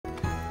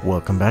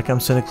Welcome back,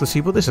 I'm Cynic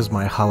Placebo. This is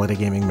my holiday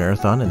gaming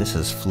marathon, and this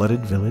is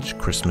Flooded Village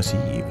Christmas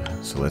Eve.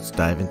 So let's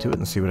dive into it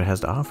and see what it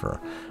has to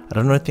offer. I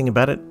don't know anything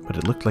about it, but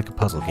it looked like a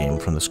puzzle game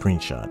from the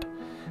screenshot.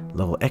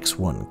 Level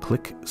X1,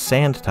 click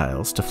sand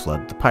tiles to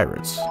flood the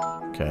pirates.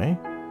 Okay.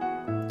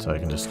 So I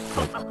can just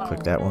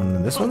click that one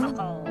and this one. Is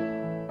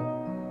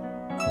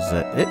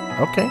that it?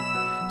 Okay.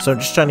 So I'm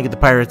just trying to get the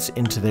pirates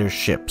into their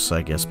ships,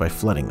 I guess, by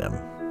flooding them.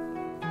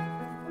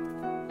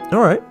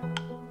 Alright.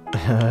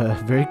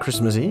 Very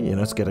Christmassy. You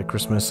know, it's got a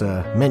Christmas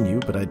menu,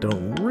 but I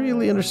don't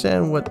really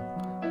understand what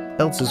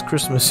else is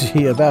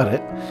Christmassy about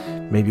it.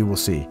 Maybe we'll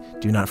see.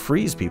 Do not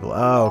freeze people.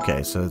 Oh,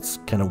 okay. So it's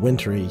kind of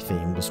wintry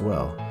themed as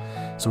well.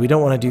 So we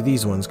don't want to do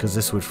these ones because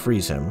this would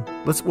freeze him.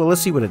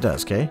 Let's see what it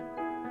does, okay?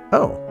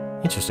 Oh,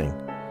 interesting.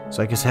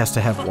 So I guess it has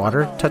to have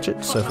water touch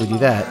it. So if we do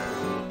that,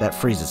 that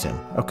freezes him.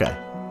 Okay.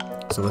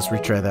 So let's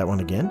retry that one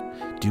again.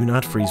 Do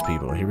not freeze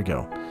people. Here we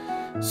go.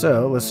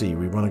 So let's see.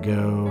 We want to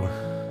go...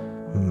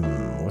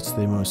 what's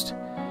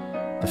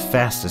the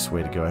fastest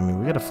way to go? I mean,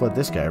 we gotta flood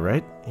this guy,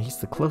 right? He's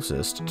the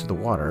closest to the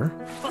water.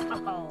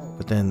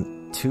 But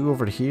then 2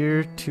 over to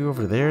here, 2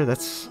 over there,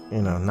 that's,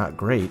 you know, not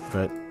great,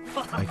 but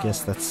I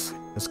guess that's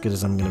as good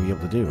as I'm gonna be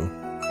able to do.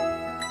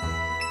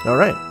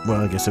 Alright,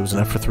 well, I guess it was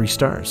enough for 3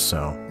 stars,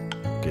 so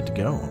good to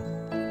go.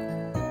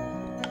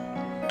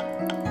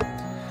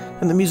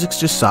 And the music's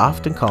just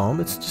soft and calm.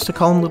 It's just a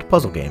calm little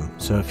puzzle game.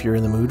 So if you're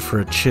in the mood for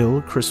a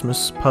chill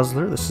Christmas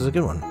puzzler, this is a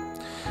good one.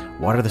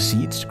 Water the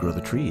seeds to grow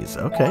the trees.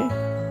 Okay.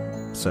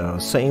 So,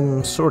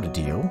 same sort of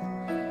deal.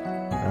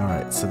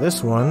 Alright, so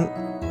this one,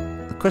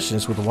 the question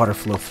is, will the water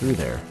flow through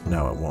there?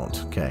 No, it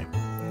won't. Okay.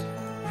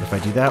 If I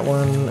do that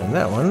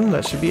one,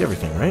 that should be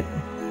everything, right?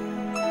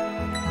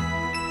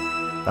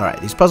 Alright,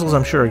 these puzzles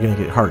I'm sure are going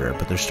to get harder,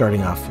 but they're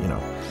starting off, you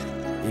know,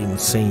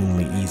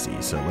 insanely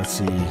easy. So let's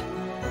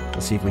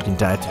see if we can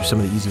dive through some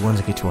of the easy ones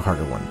and get to a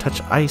harder one.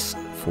 Touch ice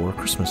for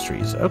Christmas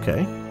trees.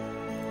 Okay.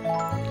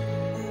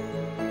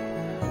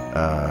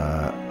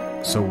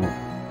 So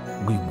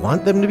we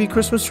want them to be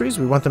Christmas trees?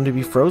 We want them to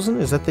be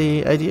frozen? Is that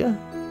the idea?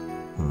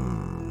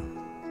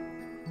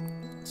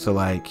 So,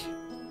 like,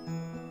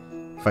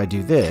 if I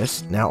do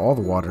this, now all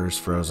the water is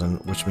frozen,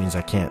 which means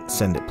I can't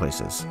send it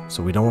places.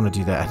 So we don't want to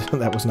do that.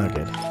 That was not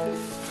good.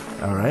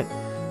 Alright.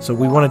 So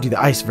we want to do the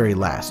ice very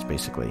last,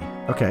 basically.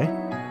 Okay.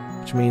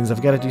 Which means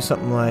I've got to do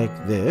something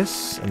like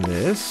this, and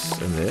this,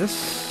 and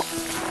this.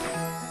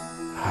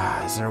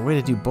 Is there a way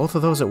to do both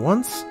of those at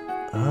once?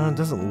 It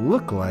doesn't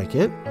look like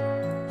it.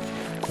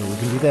 So we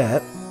can do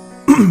that.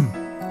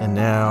 And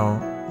now,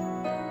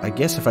 I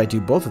guess if I do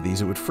both of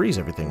these, it would freeze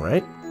everything,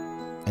 right?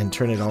 And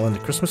turn it all into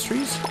Christmas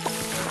trees?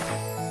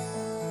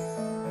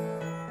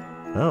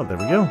 Oh, there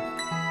we go.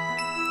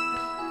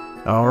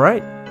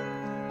 Alright.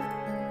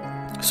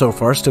 So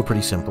far, still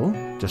pretty simple.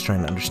 Just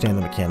trying to understand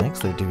the mechanics.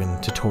 They're doing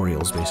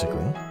tutorials,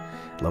 basically.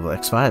 Level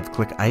X5,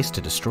 click ice to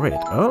destroy it.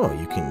 Oh,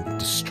 you can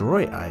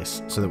destroy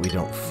ice so that we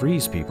don't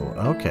freeze people.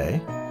 Okay.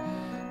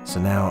 So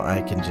now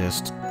I can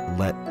just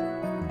let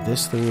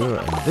this through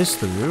and this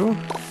through.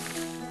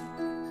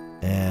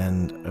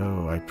 And,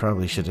 oh, I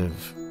probably should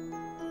have...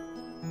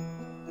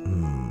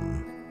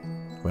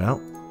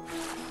 Well,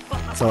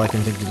 that's all I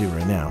can think to do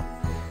right now.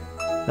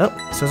 Nope,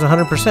 it says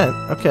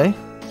 100%. Okay.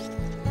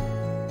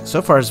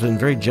 So far, it's been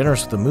very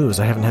generous with the moves.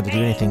 I haven't had to do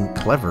anything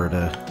clever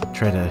to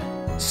try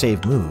to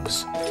save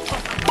moves.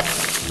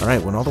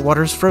 Alright, when all the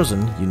water is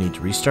frozen, you need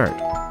to restart.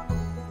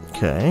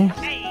 Okay.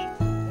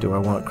 Do I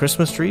want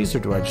Christmas trees, or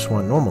do I just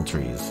want normal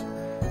trees?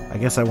 I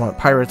guess I want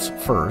pirates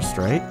first,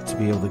 right? To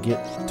be able to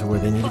get to where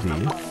they need to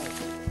be.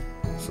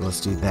 So let's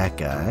do that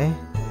guy.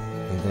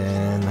 And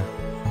then...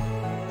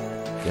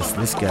 I guess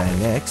this guy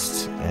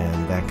next,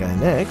 and that guy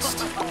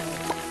next.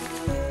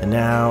 And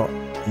now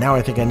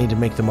I think I need to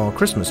make them all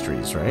Christmas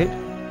trees, right?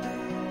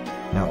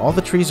 Now all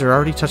the trees are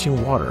already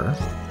touching water.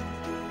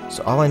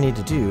 So all I need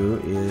to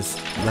do is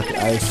let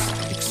the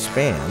ice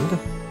expand.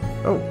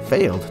 Oh,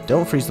 failed.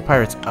 Don't freeze the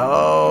pirates.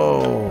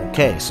 Oh,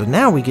 okay. So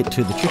now we get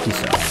to the tricky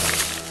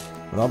stuff.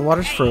 When all the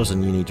water's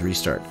frozen, you need to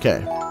restart.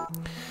 Okay.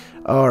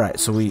 Alright,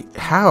 so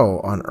how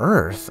on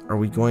earth are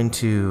we going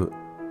to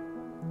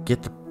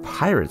get the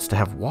pirates to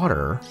have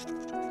water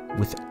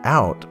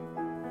without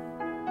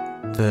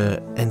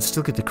and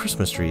still get the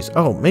Christmas trees?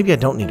 Oh, maybe I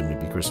don't need them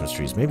to be Christmas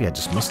trees. Maybe I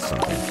just missed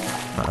something.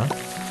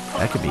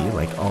 That could be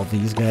like all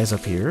these guys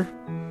up here.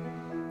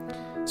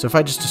 So if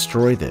I just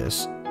destroy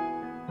this,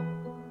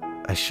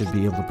 I should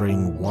be able to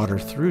bring water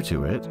through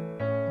to it.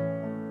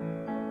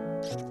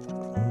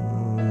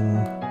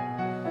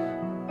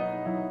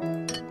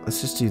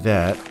 Let's just do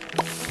that.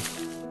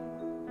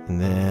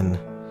 And then...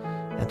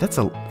 And that's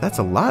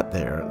a lot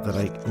there that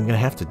I'm going to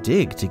have to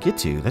dig to get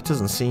to. That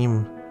doesn't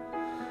seem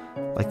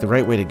like the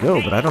right way to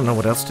go, but I don't know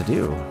what else to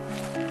do.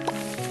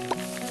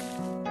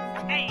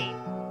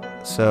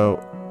 So...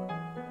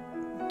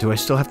 Do I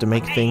still have to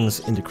make things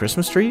into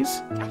Christmas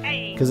trees?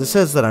 Because it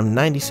says that I'm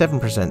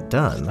 97%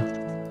 done.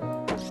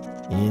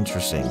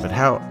 Interesting, but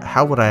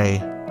how would I...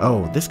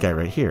 Oh, this guy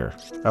right here.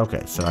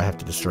 Okay, so I have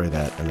to destroy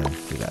that and then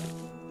do that.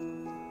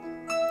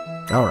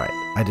 Alright,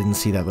 I didn't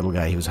see that little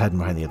guy. He was hiding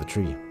behind the other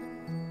tree.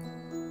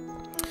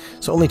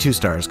 So only 2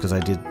 stars, because I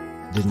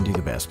didn't do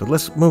the best. But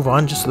let's move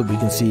on just so that we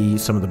can see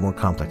some of the more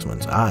complex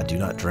ones. Ah, do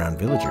not drown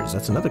villagers.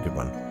 That's another good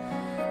one.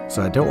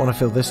 So I don't want to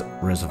fill this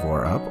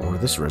reservoir up, or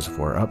this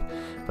reservoir up,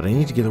 but I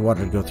need to get the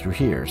water to go through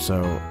here.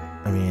 So,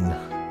 I mean,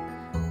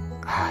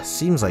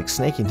 seems like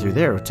snaking through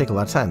there would take a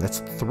lot of time. That's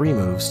 3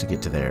 moves to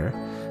get to there.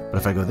 But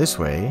if I go this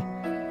way,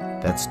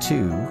 that's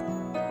 2,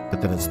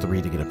 but then it's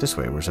 3 to get up this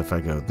way. Whereas if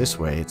I go this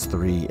way, it's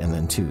 3 and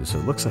then 2. So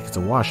it looks like it's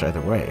a wash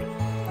either way.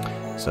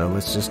 So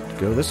let's just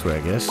go this way,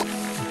 I guess.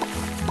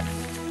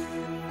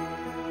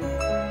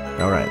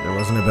 Alright, there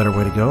wasn't a better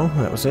way to go.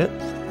 That was it.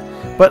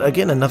 But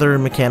again, another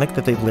mechanic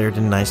that they've layered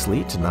in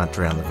nicely to not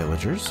drown the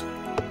villagers.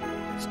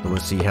 So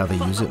let's see how they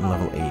use it in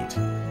level 8.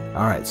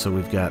 Alright, so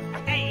we've got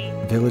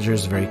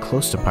villagers very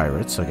close to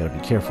pirates, so I gotta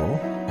be careful.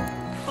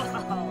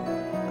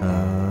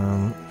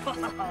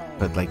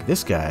 But like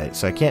this guy,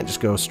 so I can't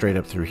just go straight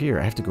up through here.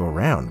 I have to go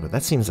around, but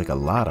that seems like a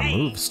lot of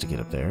moves to get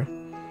up there.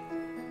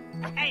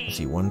 Let's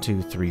see, 1,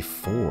 2, 3,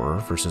 4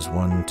 versus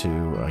 1,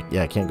 2.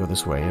 Yeah, I can't go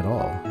this way at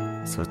all.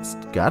 So it's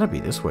gotta be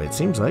this way, it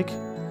seems like.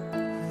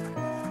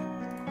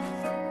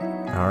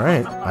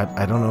 Alright,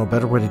 I don't know a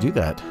better way to do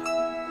that.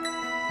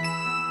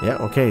 Yeah,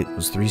 okay, it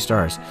was 3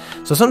 stars.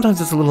 So sometimes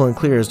it's a little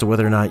unclear as to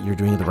whether or not you're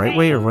doing it the right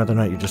way or whether or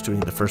not you're just doing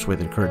it the first way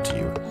that occurred to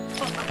you.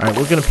 Alright,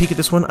 we're going to peek at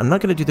this one. I'm not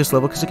going to do this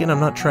level because, again, I'm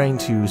not trying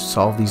to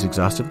solve these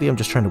exhaustively. I'm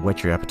just trying to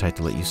whet your appetite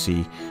to let you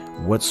see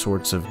what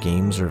sorts of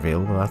games are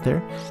available out there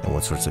and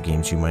what sorts of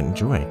games you might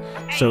enjoy.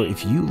 So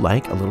if you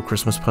like a little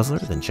Christmas puzzler,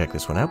 then check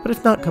this one out. But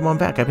if not, come on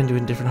back. I've been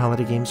doing different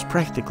holiday games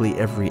practically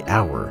every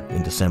hour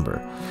in December.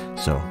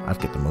 So I've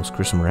got the most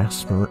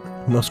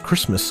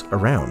Christmas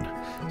around.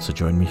 So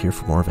join me here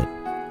for more of it.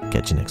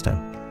 Catch you next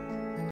time.